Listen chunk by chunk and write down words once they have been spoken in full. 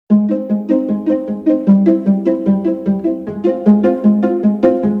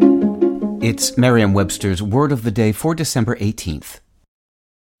It's Merriam-Webster's Word of the Day for December 18th.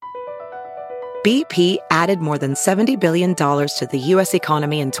 BP added more than $70 billion to the U.S.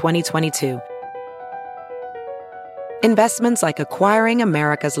 economy in 2022. Investments like acquiring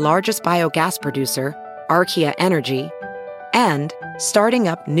America's largest biogas producer, Archaea Energy, and starting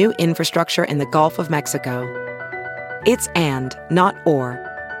up new infrastructure in the Gulf of Mexico. It's and, not or.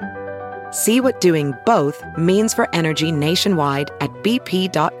 See what doing both means for energy nationwide at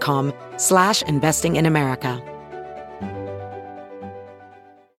bp.com/investing in America.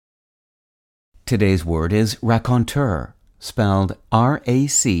 Today's word is raconteur, spelled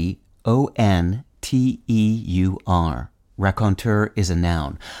R-A-C-O-N-T-E-U-R. Raconteur is a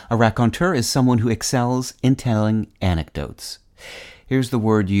noun. A raconteur is someone who excels in telling anecdotes. Here's the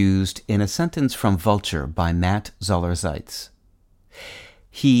word used in a sentence from Vulture by Matt Zoller-Seitz.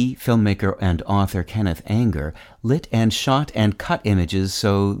 He, filmmaker and author Kenneth Anger, lit and shot and cut images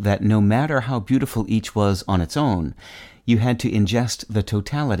so that no matter how beautiful each was on its own, you had to ingest the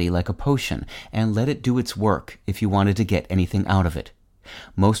totality like a potion and let it do its work if you wanted to get anything out of it.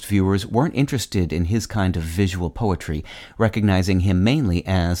 Most viewers weren't interested in his kind of visual poetry, recognizing him mainly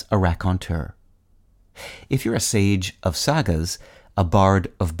as a raconteur. If you're a sage of sagas, a bard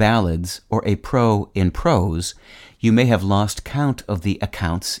of ballads, or a pro in prose, you may have lost count of the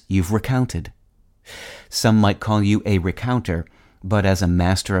accounts you've recounted. Some might call you a recounter, but as a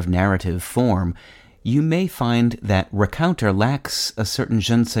master of narrative form, you may find that recounter lacks a certain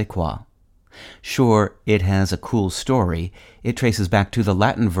je ne sais quoi. Sure, it has a cool story. It traces back to the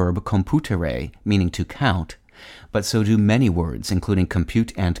Latin verb computere, meaning to count, but so do many words, including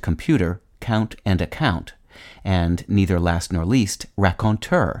compute and computer, count and account, and neither last nor least,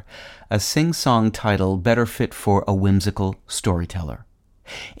 raconteur, a sing-song title better fit for a whimsical storyteller.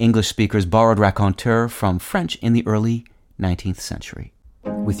 English speakers borrowed raconteur from French in the early 19th century.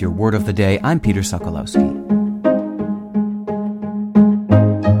 With your Word of the Day, I'm Peter Sokolowski.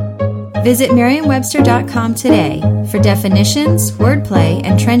 Visit Merriam-Webster.com today for definitions, wordplay,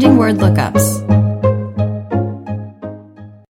 and trending word lookups.